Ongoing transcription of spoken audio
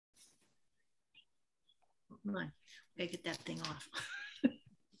come on. Gotta get that thing off.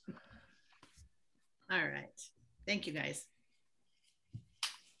 All right. Thank you, guys.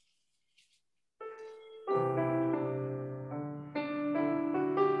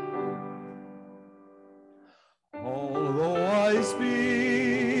 Although I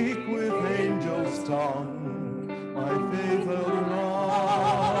speak with angels' tongue, my faith and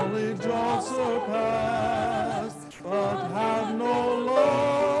knowledge all surpass, but have no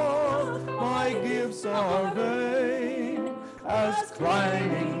love, my gifts are vain, as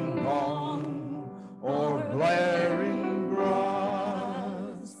clanging gong or blaring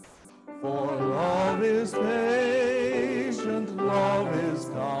brass. For love is patient, love is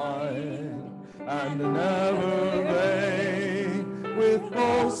kind, and never vain with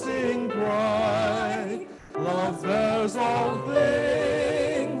boasting pride. Love bears all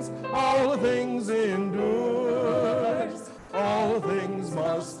things endures, all things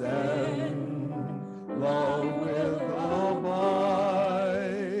must end, love will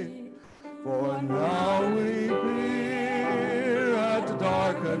abide. For now we peer at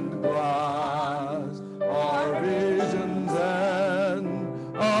darkened glass, our visions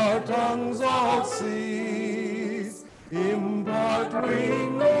end, our tongues all cease. In part we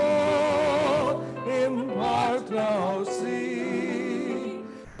know, in part now see,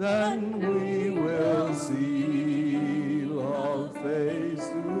 then we will see love face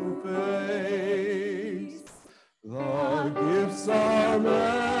to face. The gifts are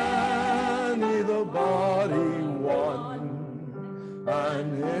many, the body one,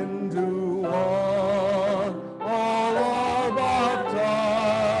 and into one all are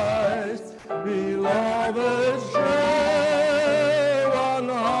baptized. Beloved, share one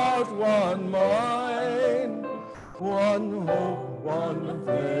heart, one mind, one hope, one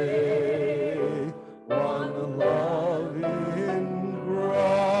faith, one love in Christ.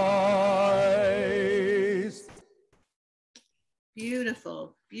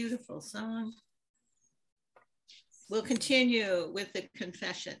 Beautiful, beautiful song. We'll continue with the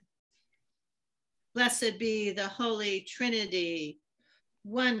confession. Blessed be the Holy Trinity,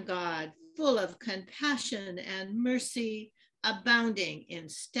 one God, full of compassion and mercy, abounding in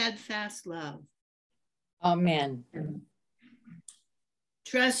steadfast love. Amen.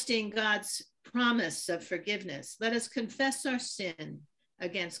 Trusting God's promise of forgiveness, let us confess our sin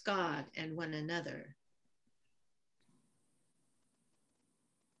against God and one another.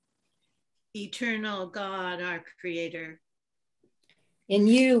 Eternal God, our Creator, in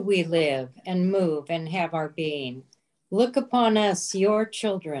you we live and move and have our being. Look upon us, your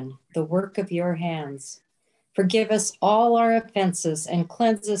children, the work of your hands. Forgive us all our offenses and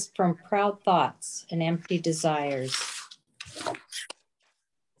cleanse us from proud thoughts and empty desires.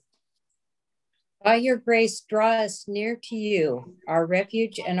 By your grace, draw us near to you, our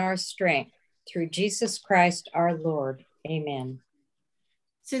refuge and our strength, through Jesus Christ our Lord. Amen.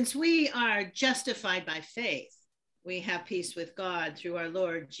 Since we are justified by faith, we have peace with God through our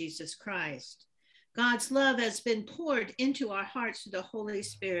Lord Jesus Christ. God's love has been poured into our hearts through the Holy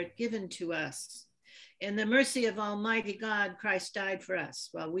Spirit given to us. In the mercy of Almighty God, Christ died for us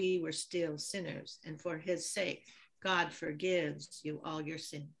while we were still sinners, and for his sake, God forgives you all your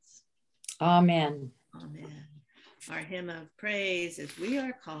sins. Amen. Amen. Our hymn of praise is We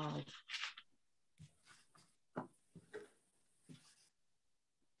Are Called.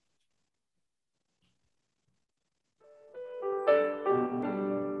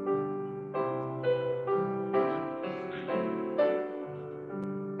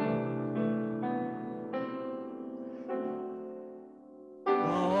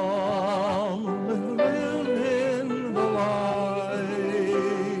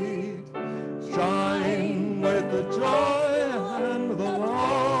 Shine with the joy and the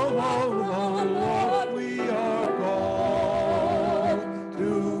love of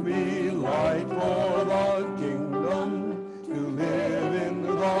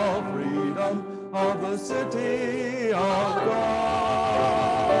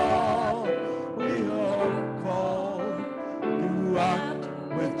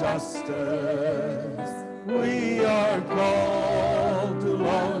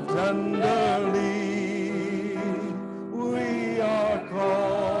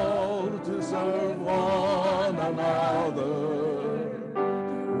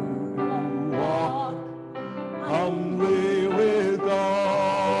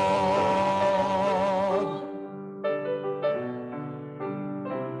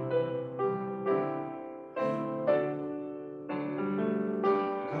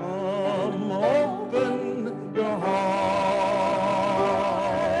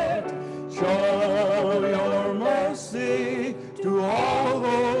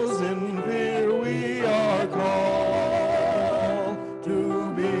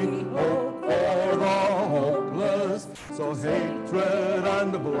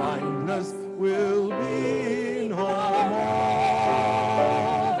kindness will be no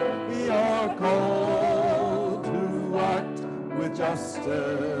more. We are called to act with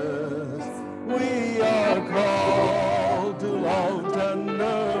justice. We are called to love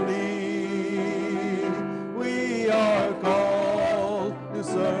tenderly. We are called to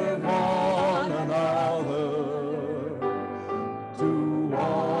serve one another, to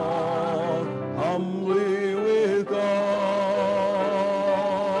walk humbly with God.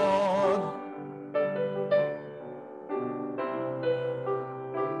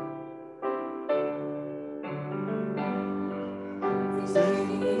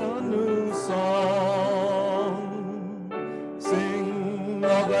 Sing a new song. Sing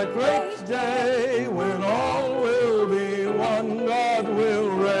of that great day when all will be one. God will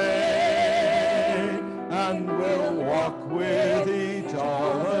reign, and we'll walk with each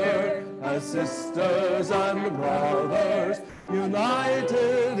other as sisters and brothers,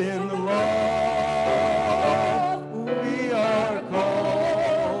 united in love. We are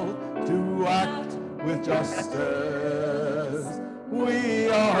called to act with justice. We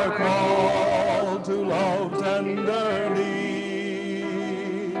are called to love tenderly.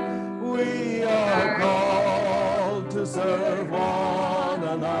 We are called to serve one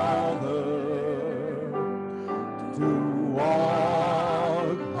another, to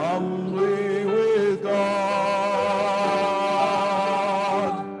walk humbly with God.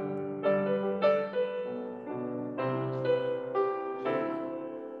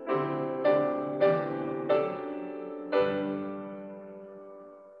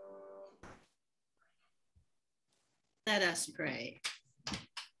 Let us pray.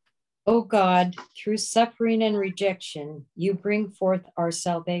 O God, through suffering and rejection, you bring forth our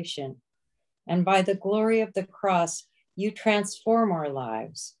salvation, and by the glory of the cross, you transform our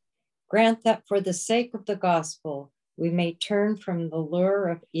lives. Grant that for the sake of the gospel, we may turn from the lure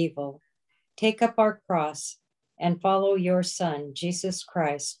of evil, take up our cross, and follow your Son, Jesus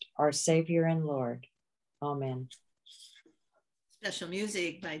Christ, our Savior and Lord. Amen. Special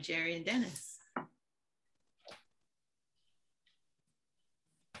music by Jerry and Dennis.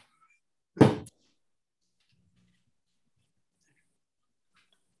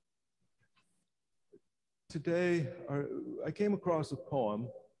 Today, I came across a poem,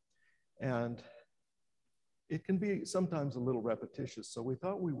 and it can be sometimes a little repetitious, so we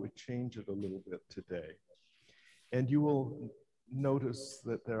thought we would change it a little bit today. And you will notice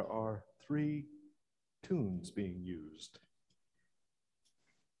that there are 3 tunes being used.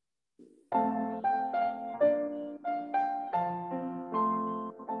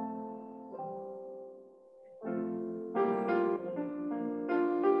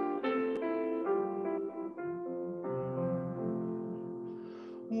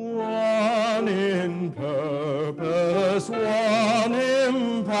 One in purpose, one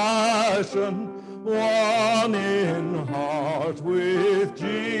in passion, one in heart with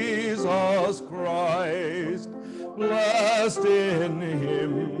Jesus Christ. Blessed in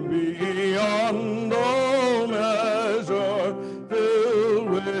him beyond all measure, filled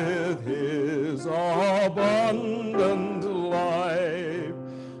with his abundant life.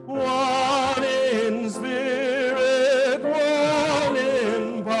 One in spirit, one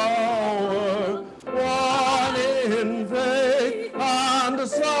in power, one in faith and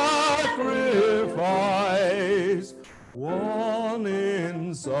sacrifice, one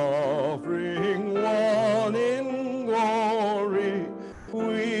in suffering, one in glory.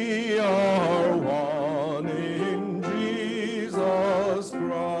 We are one in Jesus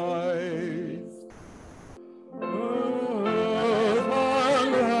Christ. Earth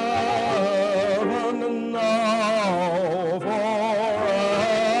and heaven now forever,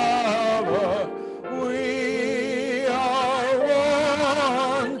 we are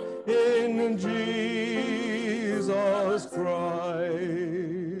one in Jesus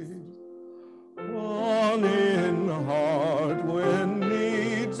Christ. One in heart when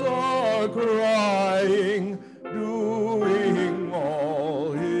needs are crying, doing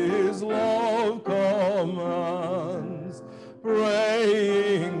all his love commands,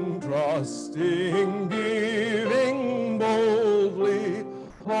 praying, trusting, giving boldly,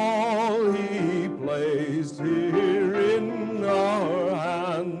 all he placed here in our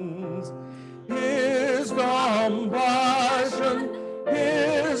hands. His compassion,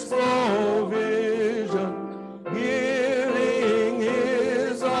 his provision, healing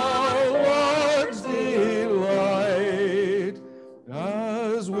is our Lord's delight.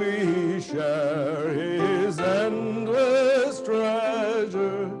 As we share his endless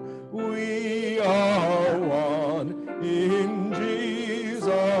treasure, we are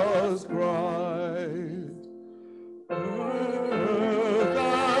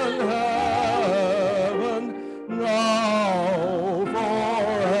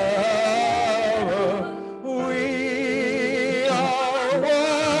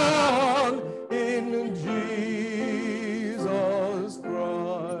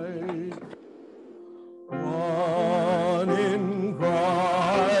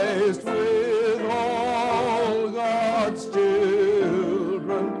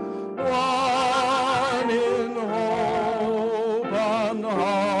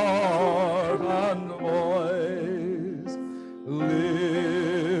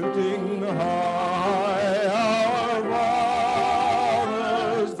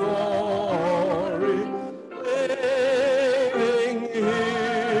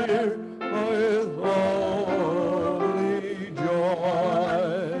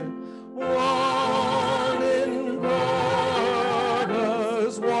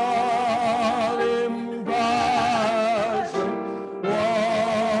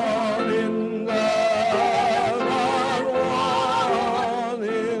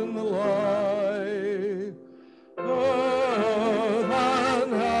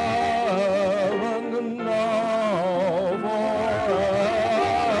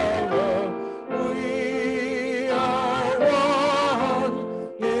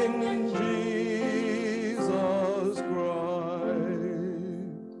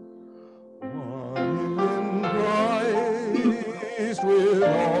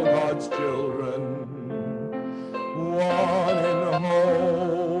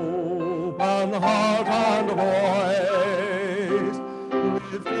one heart and voice,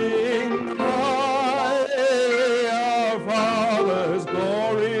 lifting high our Father's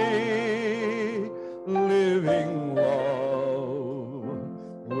glory, living love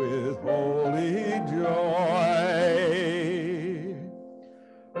with holy joy.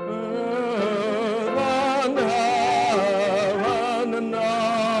 Earth and heaven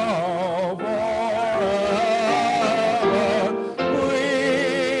now forever,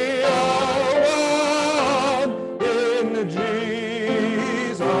 we are one in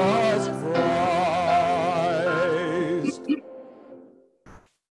Jesus Christ.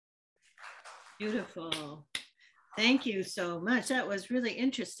 Beautiful. Thank you so much. That was really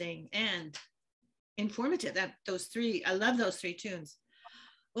interesting and informative. I love those three tunes.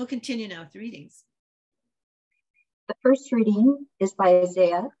 We'll continue now with readings. The first reading is by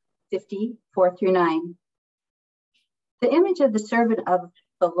Isaiah 50:4-9. The image of the servant of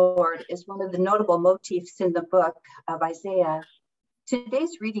the Lord is one of the notable motifs in the book of Isaiah.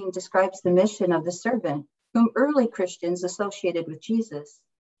 Today's reading describes the mission of the servant, whom early Christians associated with Jesus.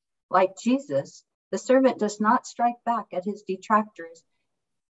 Like Jesus, the servant does not strike back at his detractors,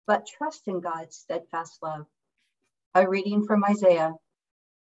 but trusts in God's steadfast love. A reading from Isaiah.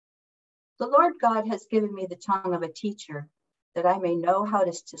 The Lord God has given me the tongue of a teacher, that I may know how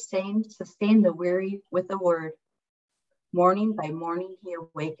to sustain the weary with the word. Morning by morning he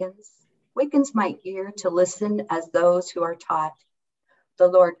wakens my ear to listen as those who are taught. The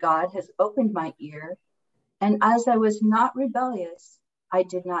Lord God has opened my ear, and as I was not rebellious, I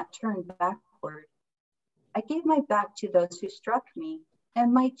did not turn backward. I gave my back to those who struck me,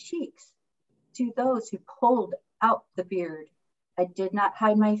 and my cheeks to those who pulled out the beard. I did not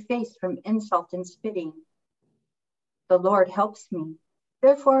hide my face from insult and spitting. The Lord helps me.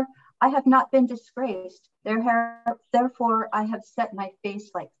 Therefore, I have not been disgraced. Therefore, I have set my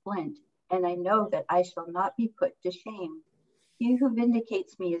face like flint, and I know that I shall not be put to shame. He who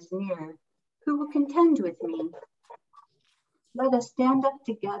vindicates me is near. Who will contend with me? Let us stand up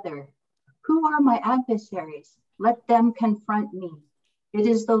together. Who are my adversaries? Let them confront me. It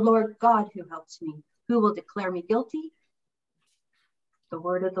is the Lord God who helps me. Who will declare me guilty? The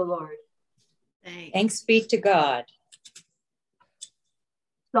word of the Lord. Thanks be to God.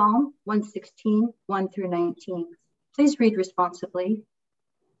 Psalm 116, 1-19. Please read responsibly.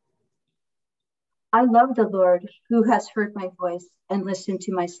 I love the Lord who has heard my voice and listened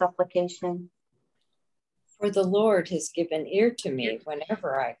to my supplication. For the Lord has given ear to me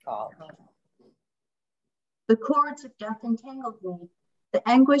whenever I call. The cords of death entangled me. The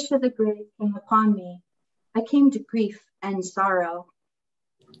anguish of the grave came upon me. I came to grief and sorrow.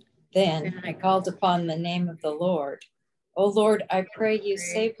 Then I called upon the name of the Lord. O Lord, I pray you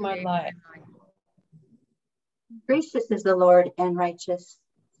save my life. Gracious is the Lord and righteous.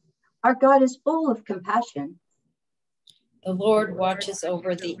 Our God is full of compassion. The Lord watches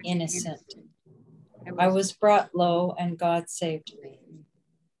over the innocent. I was brought low and God saved me.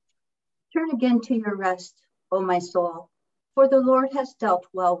 Turn again to your rest, O my soul, for the Lord has dealt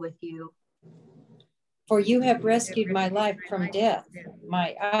well with you. For you have rescued my life from death,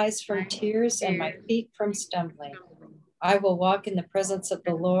 my eyes from tears, and my feet from stumbling. I will walk in the presence of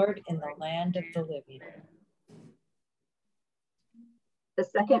the Lord in the land of the living. The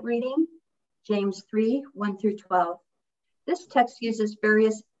second reading, James 3, 1-12. This text uses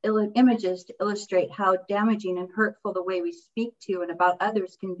various images to illustrate how damaging and hurtful the way we speak to and about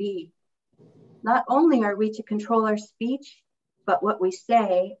others can be. Not only are we to control our speech, but what we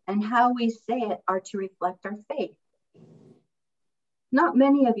say and how we say it are to reflect our faith. Not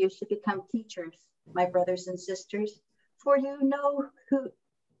many of you should become teachers, my brothers and sisters, for you know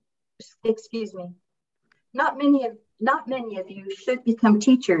Not many of you should become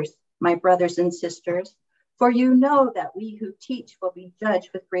teachers, my brothers and sisters, for you know that we who teach will be judged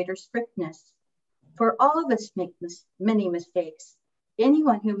with greater strictness. For all of us make many mistakes.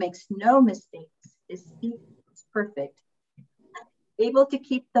 Anyone who makes no mistakes is perfect, able to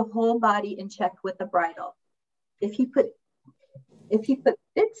keep the whole body in check with a bridle. If he put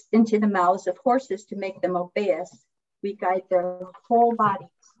bits into the mouths of horses to make them obey us, we guide their whole bodies.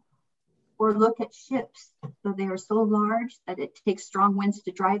 Or look at ships, though they are so large that it takes strong winds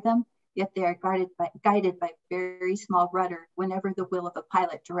to drive them, yet they are guided by very small rudder whenever the will of a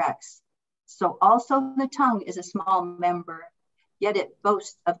pilot directs. So also the tongue is a small member, yet it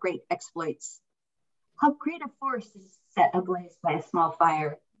boasts of great exploits. How great a forest is set ablaze by a small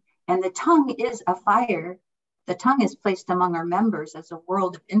fire, and the tongue is a fire. The tongue is placed among our members as a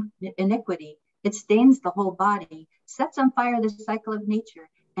world of iniquity. It stains the whole body, sets on fire the cycle of nature,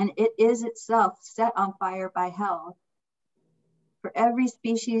 and it is itself set on fire by hell. For every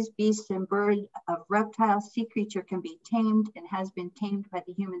species, beast and bird, of reptile, sea creature can be tamed and has been tamed by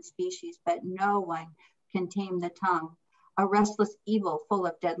the human species, but no one can tame the tongue, a restless evil full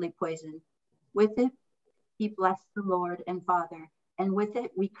of deadly poison. With it, he blessed the Lord and Father, and with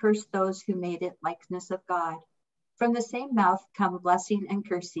it we curse those who made it likeness of God. From the same mouth come blessing and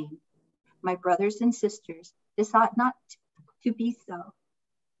cursing. My brothers and sisters, this ought not to be so.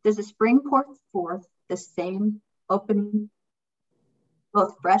 Does a spring pour forth the same opening,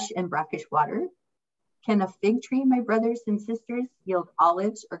 both fresh and brackish water? Can a fig tree, my brothers and sisters, yield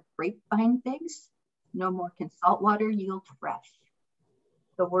olives or grapevine figs? No more can salt water yield fresh.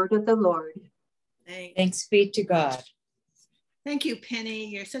 The word of the Lord. Thanks be to God. Thank you, Penny.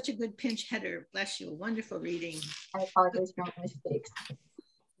 You're such a good pinch hitter. Bless you. Wonderful reading. I apologize for my mistakes.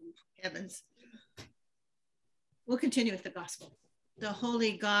 Heavens. We'll continue with the gospel. The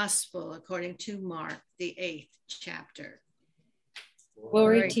Holy Gospel according to Mark, the 8th chapter.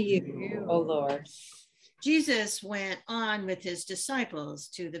 Glory to you, O Lord. Jesus went on with his disciples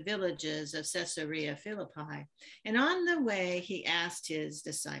to the villages of Caesarea Philippi, and on the way he asked his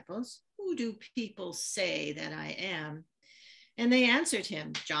disciples, "Who do people say that I am?" And they answered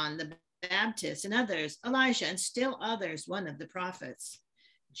him, "John the Baptist, and others, Elijah, and still others, one of the prophets."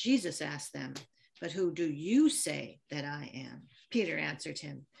 Jesus asked them, "But who do you say that I am?" Peter answered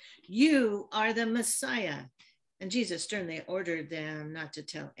him, "You are the Messiah." And Jesus sternly ordered them not to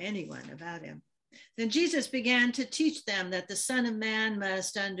tell anyone about him. Then Jesus began to teach them that the Son of Man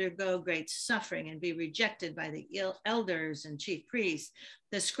must undergo great suffering and be rejected by the elders and chief priests,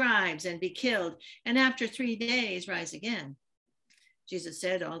 the scribes, and be killed, and after 3 days rise again. Jesus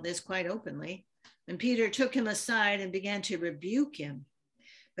said all this quite openly, and Peter took him aside and began to rebuke him.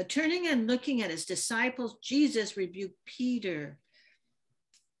 But turning and looking at his disciples, Jesus rebuked Peter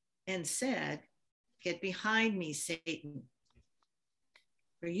and said, "Get behind me, Satan.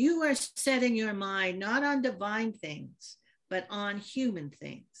 For you are setting your mind not on divine things, but on human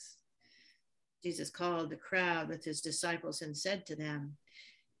things." Jesus called the crowd with his disciples and said to them,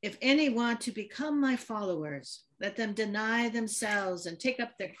 "If any want to become my followers, let them deny themselves and take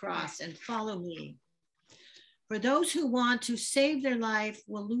up their cross and follow me. For those who want to save their life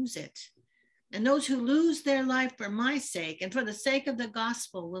will lose it, and those who lose their life for my sake and for the sake of the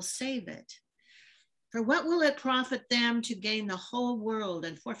gospel will save it. For what will it profit them to gain the whole world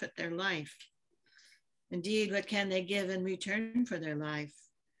and forfeit their life? Indeed, what can they give in return for their life?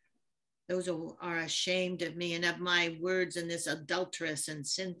 Those who are ashamed of me and of my words in this adulterous and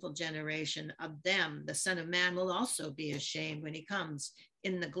sinful generation, of them the Son of Man will also be ashamed when he comes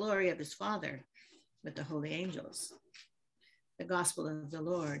in the glory of his Father with the holy angels." The gospel of the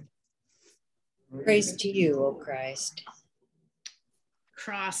Lord. Praise to you, O Christ.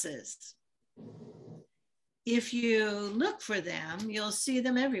 Crosses. If you look for them, you'll see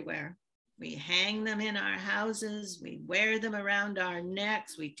them everywhere. We hang them in our houses. We wear them around our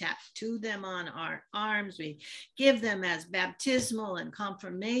necks. We tattoo them on our arms. We give them as baptismal and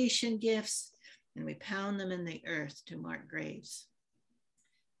confirmation gifts, and we pound them in the earth to mark graves.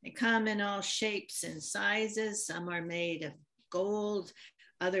 They come in all shapes and sizes. Some are made of gold,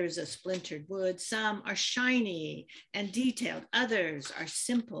 others of splintered wood. Some are shiny and detailed. Others are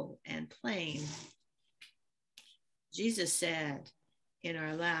simple and plain. Jesus said in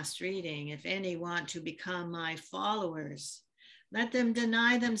our last reading, "If any want to become my followers, let them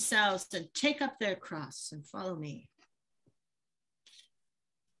deny themselves and take up their cross and follow me."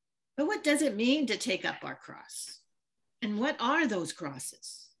 But what does it mean to take up our cross? And what are those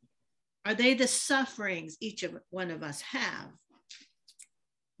crosses? Are they the sufferings each of one of us have?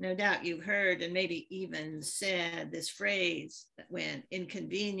 No doubt you've heard and maybe even said this phrase that when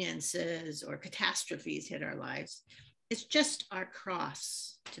inconveniences or catastrophes hit our lives, it's just our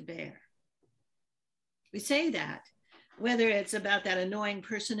cross to bear. We say that, whether it's about that annoying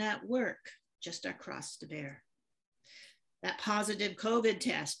person at work, just our cross to bear. That positive COVID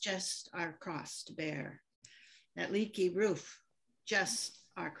test, just our cross to bear. That leaky roof, just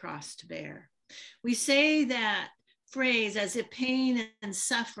our cross to bear. We say that phrase as if pain and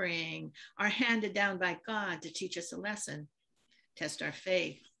suffering are handed down by God to teach us a lesson, test our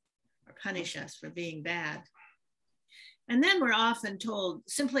faith, or punish us for being bad. And then we're often told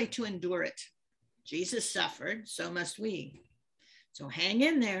simply to endure it. Jesus suffered, so must we. So hang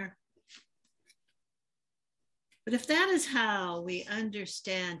in there. But if that is how we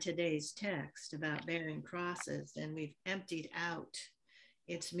understand today's text about bearing crosses, then we've emptied out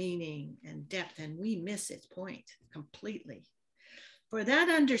its meaning and depth, and we miss its point completely. For that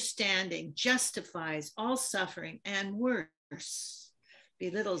understanding justifies all suffering and worse,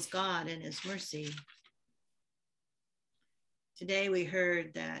 belittles God and his mercy. Today we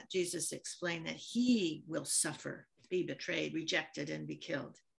heard that Jesus explained that he will suffer, be betrayed, rejected, and be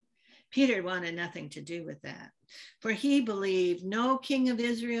killed. Peter wanted nothing to do with that, for he believed no king of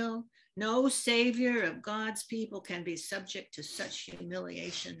Israel, no savior of God's people can be subject to such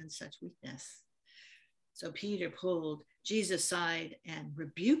humiliation and such weakness. So Peter pulled Jesus aside and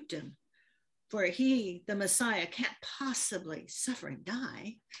rebuked him, for he, the Messiah, can't possibly suffer and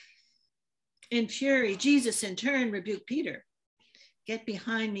die. In fury, Jesus in turn rebuked Peter. "Get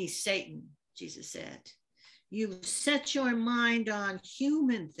behind me, Satan," Jesus said. "You set your mind on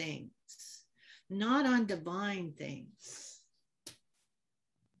human things, not on divine things."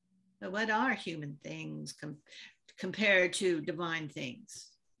 But what are human things compared to divine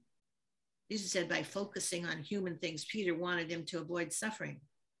things? Jesus said by focusing on human things, Peter wanted him to avoid suffering.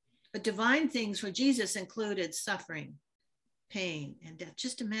 But divine things for Jesus included suffering, pain, and death.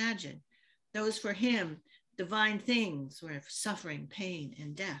 Just imagine, those for him, divine things were suffering, pain,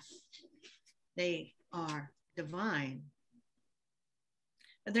 and death. They are divine.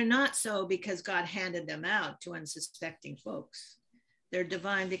 But they're not so because God handed them out to unsuspecting folks. They're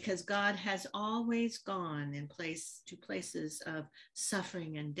divine because God has always gone to places of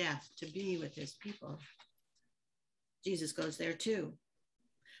suffering and death to be with his people. Jesus goes there too.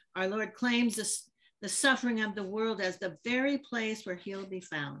 Our Lord claims the suffering of the world as the very place where he'll be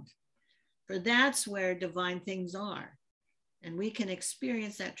found. For that's where divine things are. And we can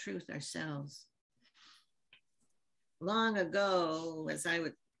experience that truth ourselves. Long ago,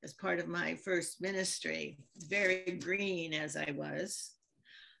 as part of my first ministry, very green as I was,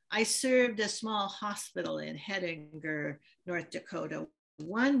 I served a small hospital in Hettinger, North Dakota,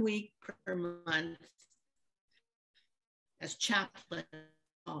 1 week per month as chaplain.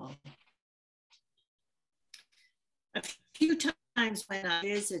 A few times when I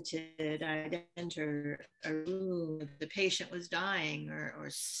visited, I'd enter a room, the patient was dying or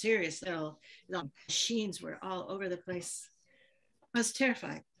seriously ill. The machines were all over the place. I was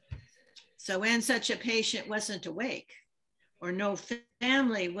terrified. So when such a patient wasn't awake or no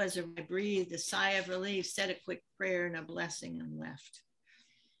family was, I breathed a sigh of relief, said a quick prayer and a blessing and left.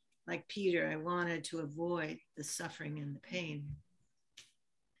 Like Peter, I wanted to avoid the suffering and the pain.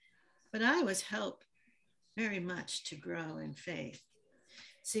 But I was helped very much to grow in faith.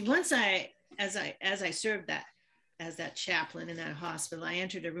 See, once as I served as that chaplain in that hospital, I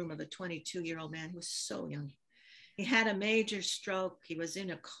entered a room of a 22-year-old man who was so young. He had a major stroke. He was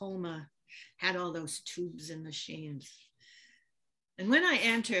in a coma, had all those tubes and machines. And when I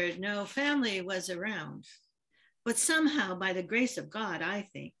entered, no family was around. But somehow, by the grace of God, I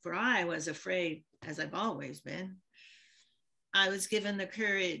think, for I was afraid, as I've always been, I was given the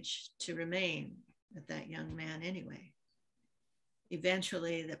courage to remain with that young man anyway.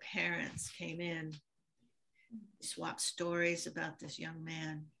 Eventually, the parents came in, swapped stories about this young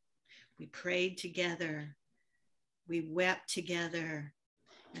man. We prayed together. We wept together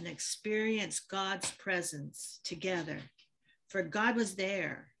and experienced God's presence together. For God was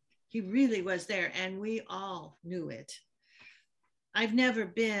there. He really was there, and we all knew it. I've never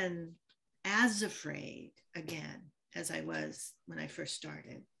been as afraid again as I was when I first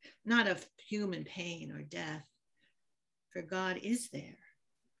started. Not of human pain or death, for God is there.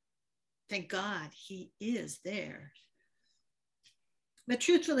 Thank God he is there. But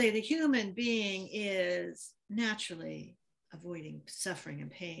truthfully, the human being is naturally avoiding suffering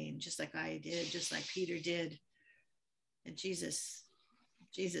and pain, just like I did, just like Peter did. And Jesus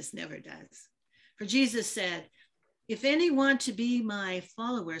never does. For Jesus said, "If any want to be my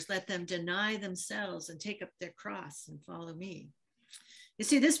followers, let them deny themselves and take up their cross and follow me." You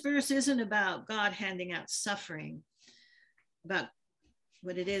see, this verse isn't about God handing out suffering. About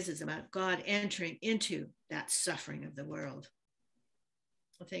what it is about God entering into that suffering of the world.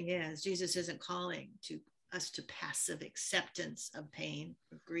 The thing is, Jesus isn't calling us to passive acceptance of pain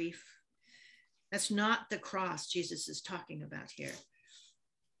or grief. That's not the cross Jesus is talking about here.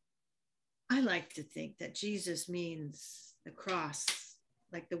 I like to think that Jesus means the cross,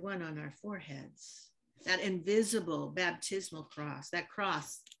 like the one on our foreheads, that invisible baptismal cross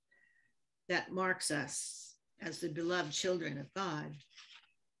that marks us as the beloved children of God.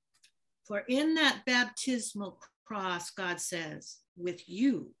 For in that baptismal cross, God says, with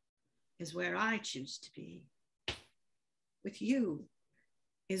you is where I choose to be. With you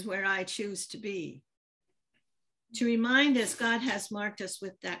is where I choose to be. To remind us, God has marked us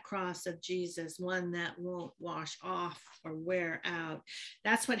with that cross of Jesus, one that won't wash off or wear out.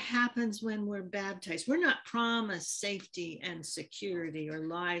 That's what happens when we're baptized. We're not promised safety and security or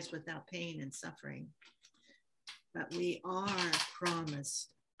lives without pain and suffering, but we are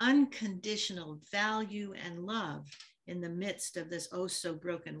promised unconditional value and love in the midst of this oh so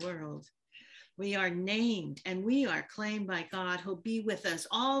broken world. We are named and we are claimed by God, who'll be with us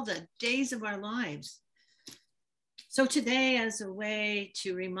all the days of our lives. So today, as a way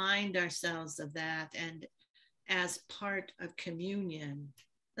to remind ourselves of that and as part of communion,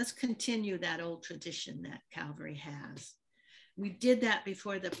 let's continue that old tradition that Calvary has. We did that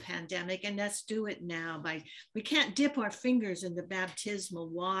before the pandemic, and let's do it now. We can't dip our fingers in the baptismal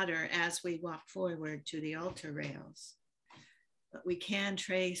water as we walk forward to the altar rails, but we can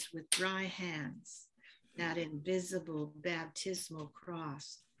trace with dry hands that invisible baptismal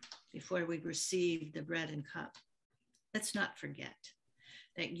cross before we receive the bread and cup. Let's not forget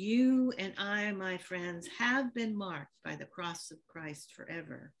that you and I, my friends, have been marked by the cross of Christ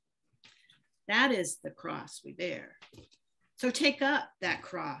forever. That is the cross we bear. So take up that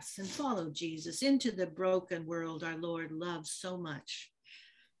cross and follow Jesus into the broken world our Lord loves so much.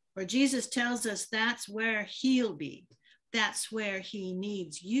 For Jesus tells us that's where he'll be. That's where he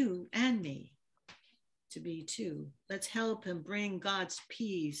needs you and me to be too. Let's help him bring God's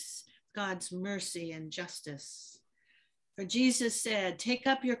peace, God's mercy and justice. For Jesus said, take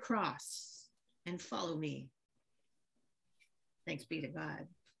up your cross and follow me. Thanks be to God.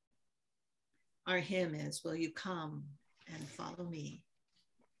 Our hymn is, will you come and follow me?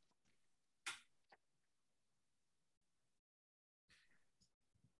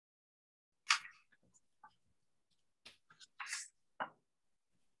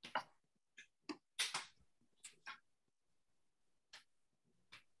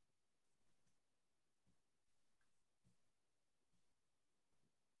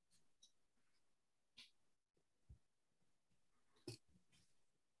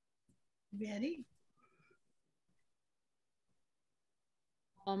 Ready?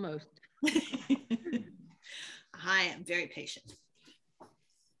 Almost. I am very patient.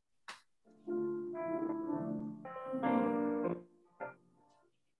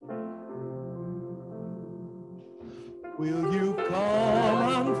 Will you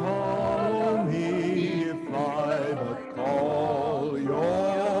come and follow me if I but call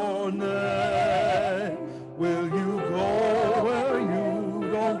your name? Will you go where you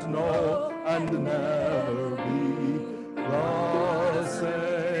don't know and never be the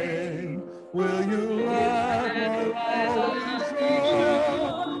same? Will you let my love be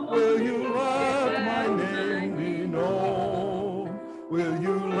shown? Will you let my name be known? Will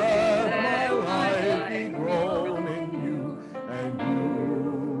you let my life be grown in you and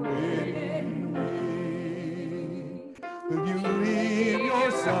you in me? Will you leave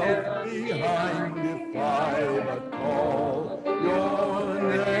yourself behind if I but call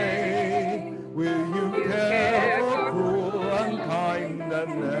your name? Will you care for cruel, unkind, and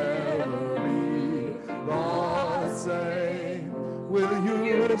never be the same? Will you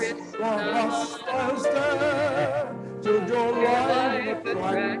risk the hostile stare? Should your life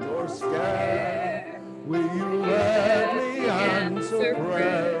attract or scare? Will you let me answer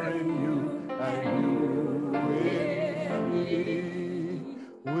prayer in you and you in me?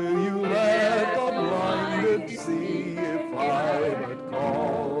 Will you let the blinded see if I but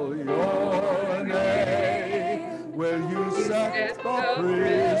call your name? Will you set the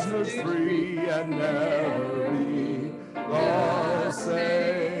prisoners free and never be the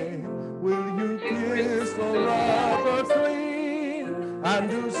same? Will you kiss the leper clean and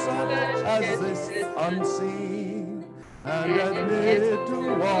do such as this unseen and admit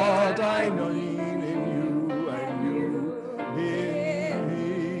to what I mean in you and you in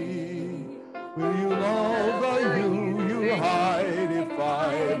me? Will you love the you hide if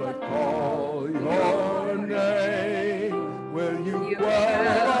I but call your name? Will you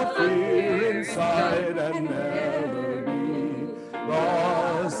quell the fear inside and never be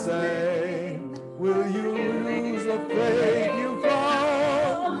the same? Will you lose the faith you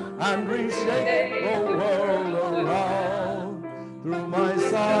found and reshape the world around through my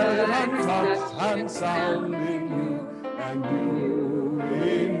sight and touch and sound in you and you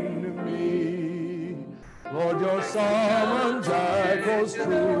in me? Lord, your summons echoes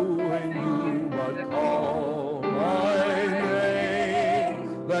true when you but call my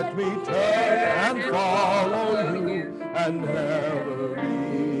name. Let me turn and follow you and never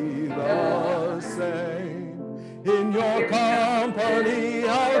be the same. In your company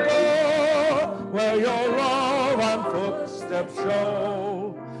I'll go where your love and footsteps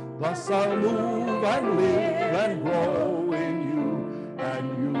show. Thus I'll move and live and grow in you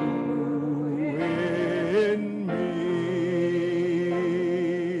and you in me.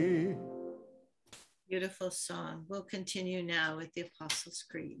 Beautiful song. We'll continue now with the Apostles'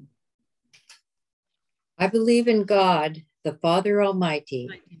 Creed. I believe in God, the Father Almighty,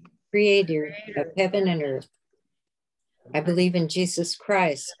 creator of heaven and earth. I believe in Jesus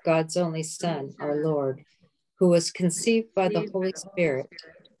Christ, God's only Son, our Lord, who was conceived by the Holy Spirit,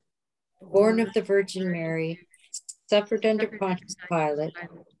 born of the Virgin Mary, suffered under Pontius Pilate,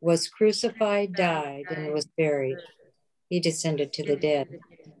 was crucified, died, and was buried. He descended to the dead.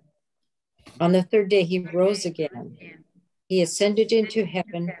 On the third day, he rose again. He ascended into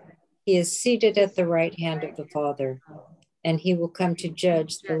heaven. He is seated at the right hand of the Father, and he will come to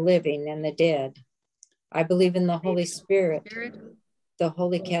judge the living and the dead. I believe in the Holy Spirit, the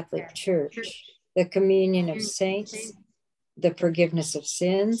Holy Catholic Church, the communion of saints, the forgiveness of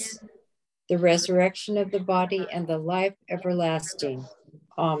sins, the resurrection of the body, and the life everlasting.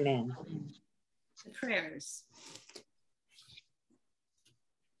 Amen. The prayers.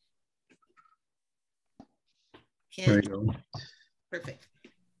 There you go. Perfect.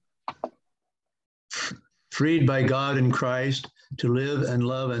 Freed by God in Christ to live and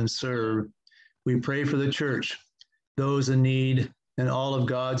love and serve, we pray for the church, those in need, and all of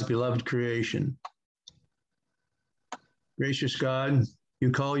God's beloved creation. Gracious God, you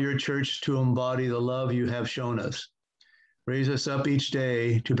call your church to embody the love you have shown us. Raise us up each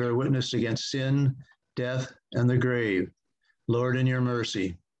day to bear witness against sin, death, and the grave. Lord, in your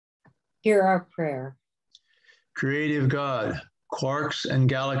mercy. Hear our prayer. Creative God, quarks and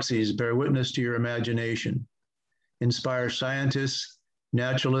galaxies bear witness to your imagination. Inspire scientists,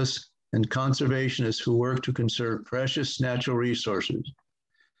 naturalists, and conservationists who work to conserve precious natural resources.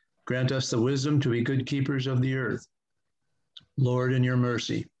 Grant us the wisdom to be good keepers of the earth. Lord, in your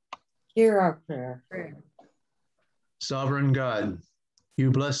mercy. Hear our prayer. Sovereign God,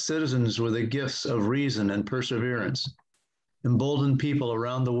 you bless citizens with the gifts of reason and perseverance. Embolden people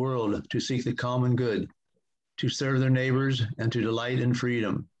around the world to seek the common good, to serve their neighbors, and to delight in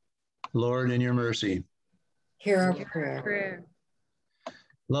freedom. Lord, in your mercy. Hear our prayer.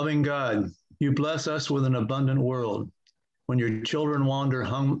 Loving God, you bless us with an abundant world. When your children wander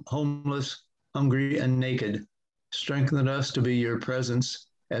homeless, hungry, and naked, strengthen us to be your presence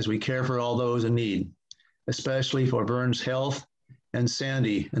as we care for all those in need, especially for Vern's health and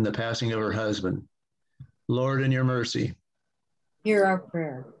Sandy in the passing of her husband. Lord, in your mercy. Hear our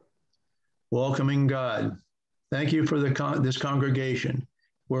prayer. Welcoming God, thank you for this congregation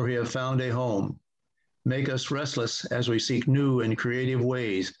where we have found a home. Make us restless as we seek new and creative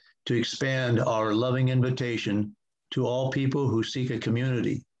ways to expand our loving invitation to all people who seek a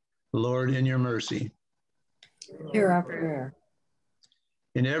community. Lord, in your mercy. Hear our prayer.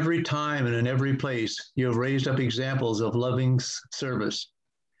 In every time and in every place, you have raised up examples of loving service.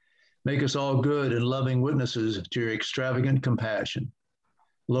 Make us all good and loving witnesses to your extravagant compassion.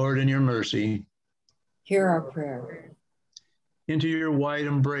 Lord, in your mercy. Hear our prayer. Into your wide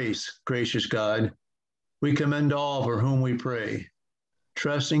embrace, gracious God, we commend all for whom we pray,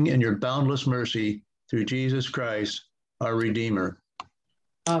 trusting in your boundless mercy through Jesus Christ, our Redeemer.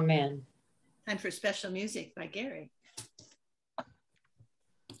 Amen. Time for special music by Gary.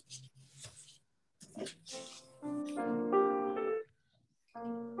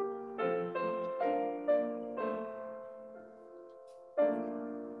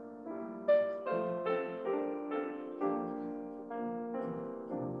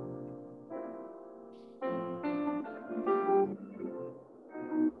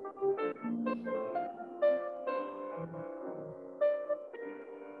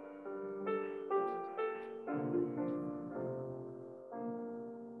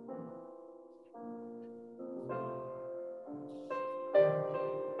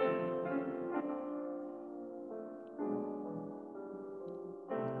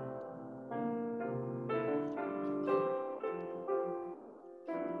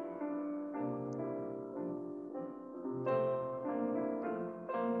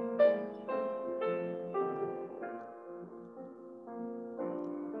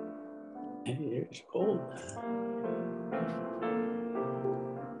 It's cold.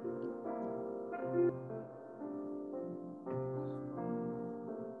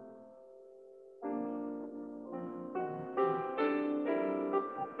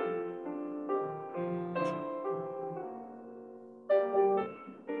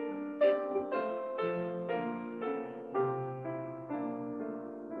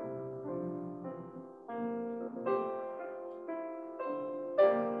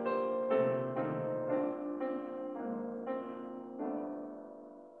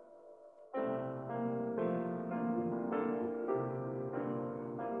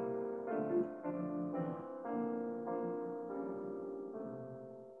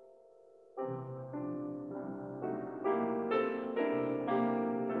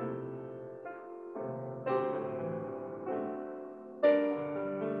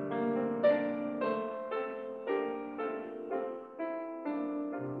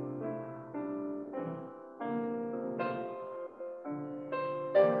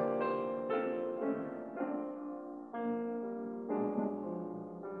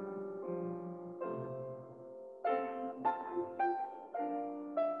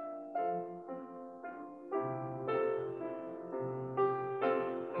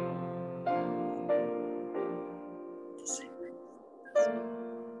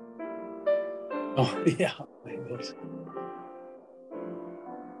 Oh, yeah. Those.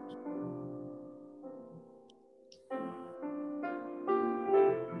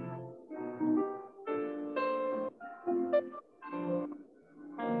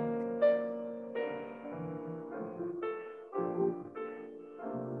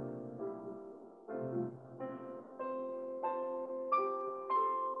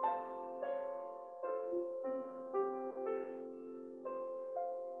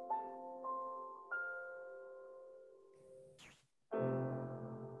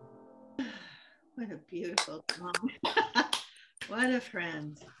 What a beautiful song. What a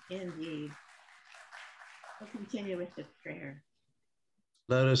friend, indeed. We'll continue with the prayer.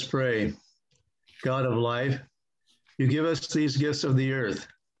 Let us pray. God of life, you give us these gifts of the earth,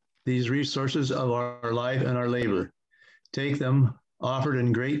 these resources of our life and our labor. Take them, offered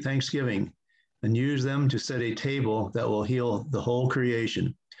in great thanksgiving, and use them to set a table that will heal the whole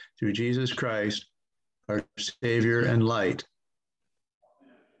creation through Jesus Christ, our Savior and light.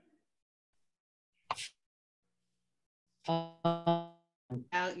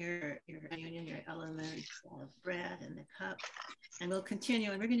 Out your communion, your elements of bread and the cup, and we'll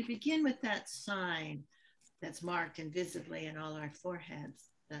continue. And we're going to begin with that sign that's marked invisibly in all our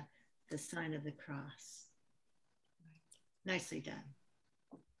foreheads, the sign of the cross. Nicely done.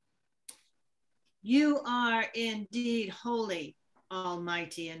 You are indeed holy,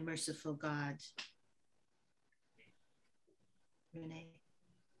 almighty and merciful God. Renee.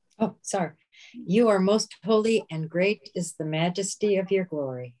 Oh, sorry. You are most holy, and great is the majesty of your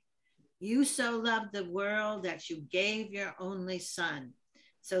glory. You so loved the world that you gave your only Son,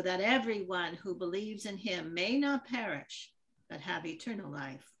 so that everyone who believes in him may not perish, but have eternal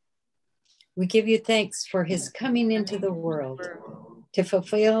life. We give you thanks for his coming into the world to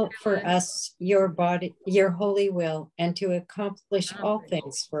fulfill for us your body, your holy will, and to accomplish all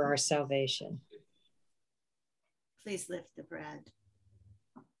things for our salvation. Please lift the bread.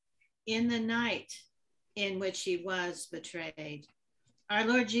 In the night in which he was betrayed, our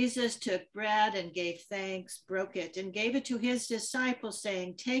Lord Jesus took bread and gave thanks, broke it, and gave it to his disciples,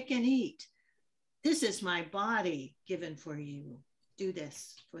 saying, "Take and eat. This is my body given for you. Do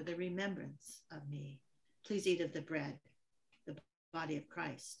this for the remembrance of me." Please eat of the bread, the body of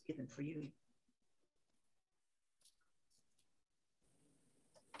Christ given for you.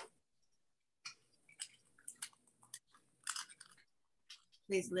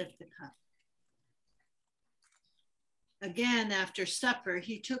 Please lift the cup. Again, after supper,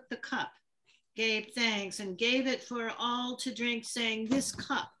 he took the cup, gave thanks, and gave it for all to drink, saying, "This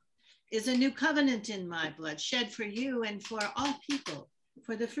cup is a new covenant in my blood, shed for you and for all people,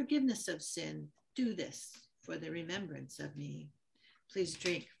 for the forgiveness of sin. Do this for the remembrance of me." Please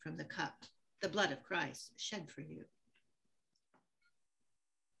drink from the cup, the blood of Christ shed for you.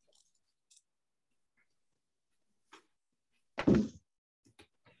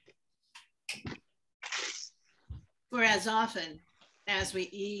 For as often as we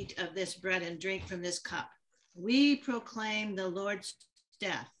eat of this bread and drink from this cup, we proclaim the Lord's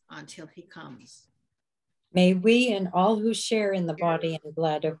death until he comes. May we and all who share in the body and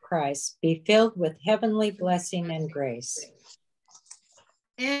blood of Christ be filled with heavenly blessing and grace.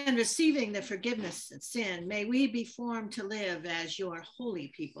 And receiving the forgiveness of sin, may we be formed to live as your holy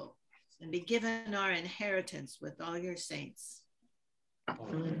people and be given our inheritance with all your saints.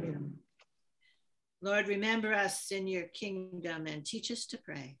 Amen. Lord, remember us in your kingdom and teach us to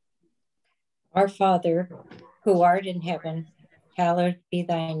pray. Our Father, who art in heaven, hallowed be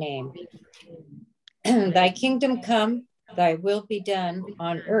thy name. Thy kingdom come, thy will be done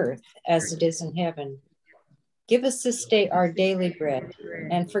on earth as it is in heaven. Give us this day our daily bread,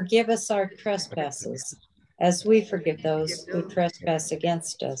 and forgive us our trespasses, as we forgive those who trespass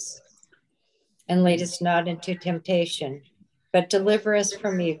against us. And lead us not into temptation, but deliver us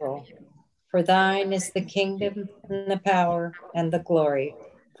from evil. For thine is the kingdom and the power and the glory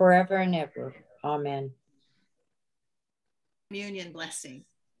forever and ever. Amen. Communion blessing.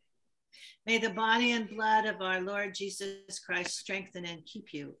 May the body and blood of our Lord Jesus Christ strengthen and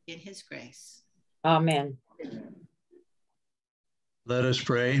keep you in his grace. Amen. Let us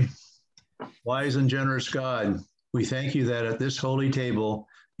pray. Wise and generous God, we thank you that at this holy table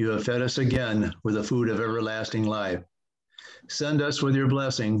you have fed us again with the food of everlasting life. Send us with your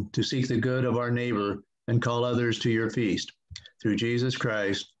blessing to seek the good of our neighbor and call others to your feast. Through Jesus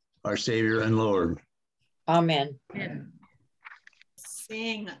Christ, our Savior and Lord. Amen.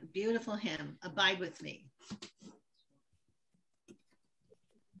 Sing a beautiful hymn, Abide With Me.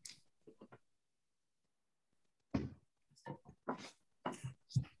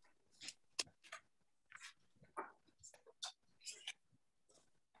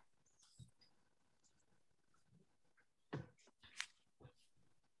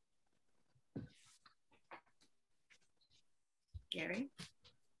 Gary.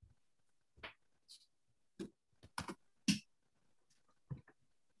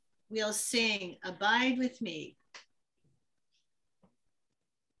 We'll sing Abide With Me.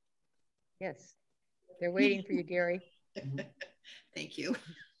 Yes, they're waiting for you, Gary. Thank you.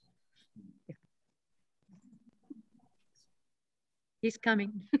 He's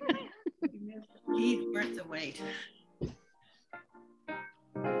coming. He's worth the wait.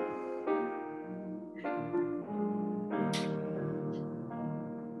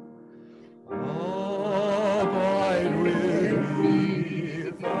 Abide with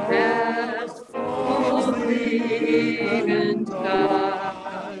me, fast falls the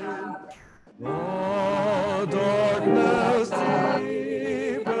eventide. The darkness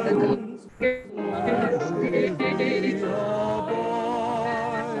deepens, with thee abide.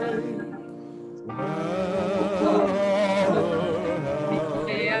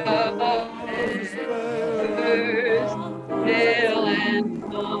 When other heavens fail and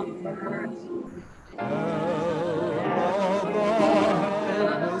comfort,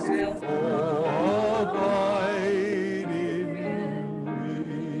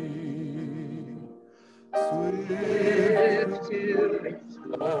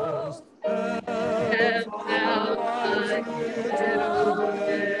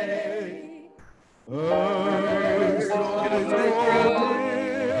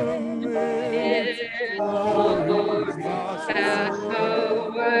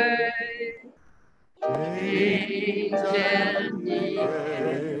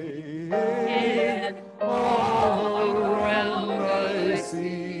 all around I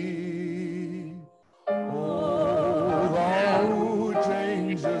see. Oh, thou who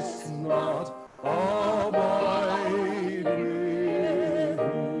changest not, abide with me.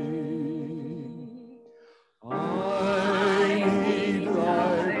 I need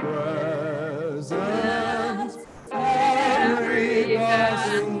thy presence every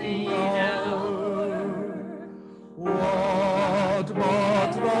passing hour. What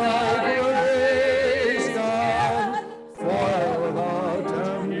but thy grace can foil the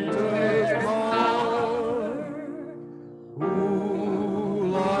tempter's power? Who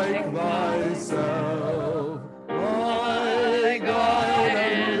like thyself, thy guide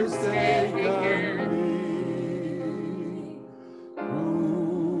and stay can be?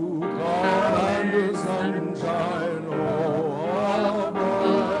 Who command sunshine, oh,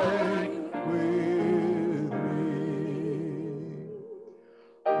 abide with me.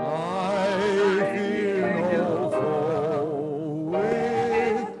 I fear no foe,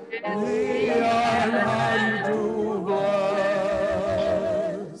 with thee I'm hand to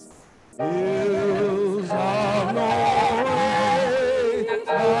bless. Ills have no weight,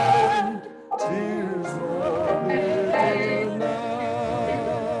 and tears no bitterness.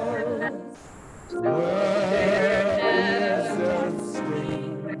 Where is death's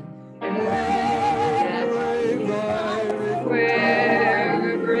sting?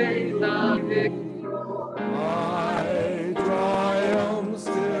 Where brave thy victory? I triumph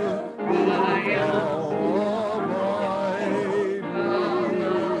still, abide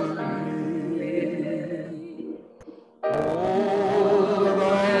with me. Oh,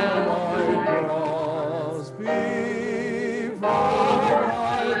 thou my cross before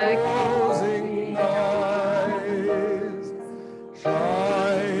my closing eyes,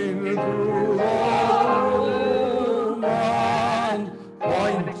 shine through the gloom and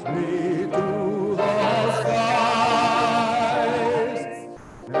point me to the skies.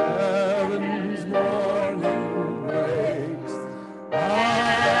 Heaven's morning breaks,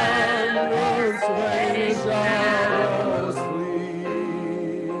 and earth's vain shadows flee.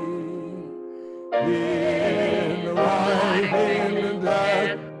 In life, in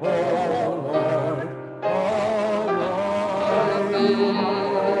death, oh Lord, abide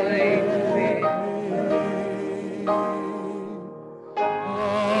with me.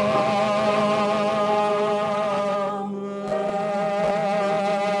 Amen.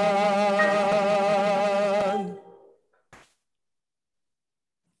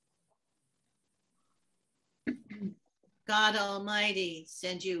 God Almighty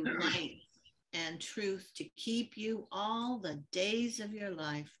send you light and truth to keep you all the days of your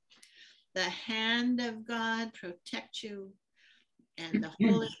life. The hand of God protect you, and the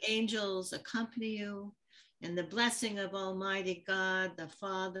holy angels accompany you, and the blessing of Almighty God, the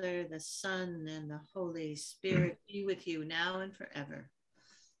Father, the Son, and the Holy Spirit be with you now and forever.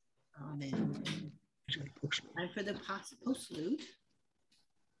 Amen. Time for the postlude.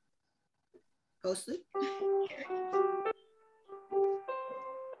 Postlude.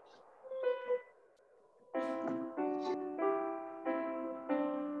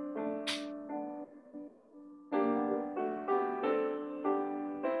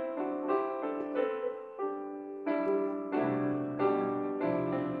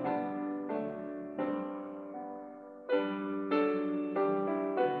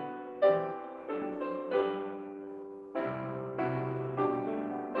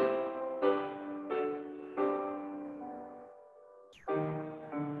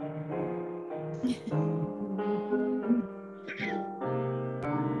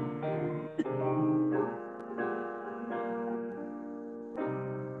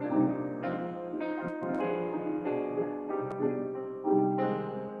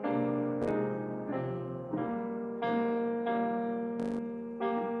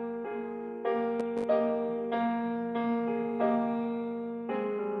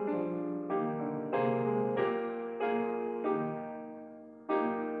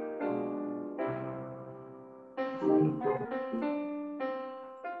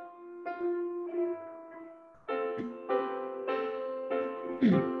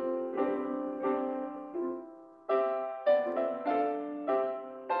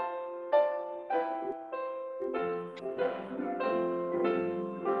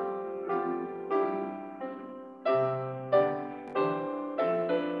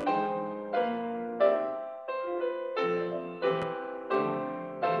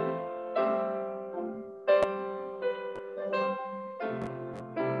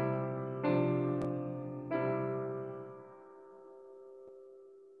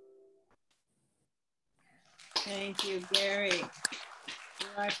 Thank you, Gary. You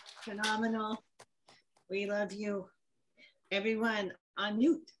are phenomenal. We love you. Everyone on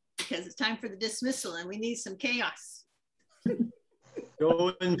mute because it's time for the dismissal and we need some chaos.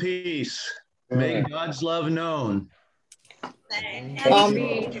 Go in peace. Make God's love known. Thank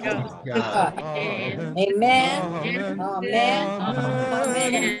Amen. God. Amen.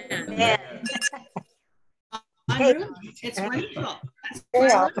 you. It's wonderful.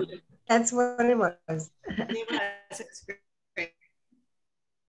 That's what it was. It was. It's great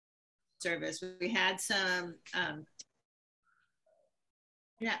service. We had some,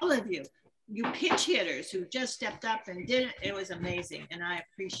 yeah, all of you pinch hitters who just stepped up and did it. It was amazing, and I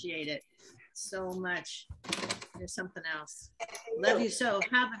appreciate it so much. There's something else. Love you so.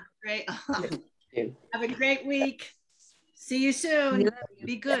 Have a great week. See you soon.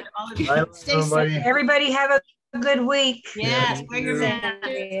 Be good, all of you. Bye, Stay everybody. safe. Everybody have a good week. Yes, wear your mask.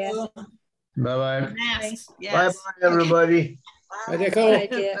 Bye-bye. Masks. Yes. Bye-bye, everybody. Bye. Bye.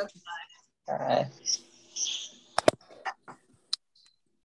 Bye.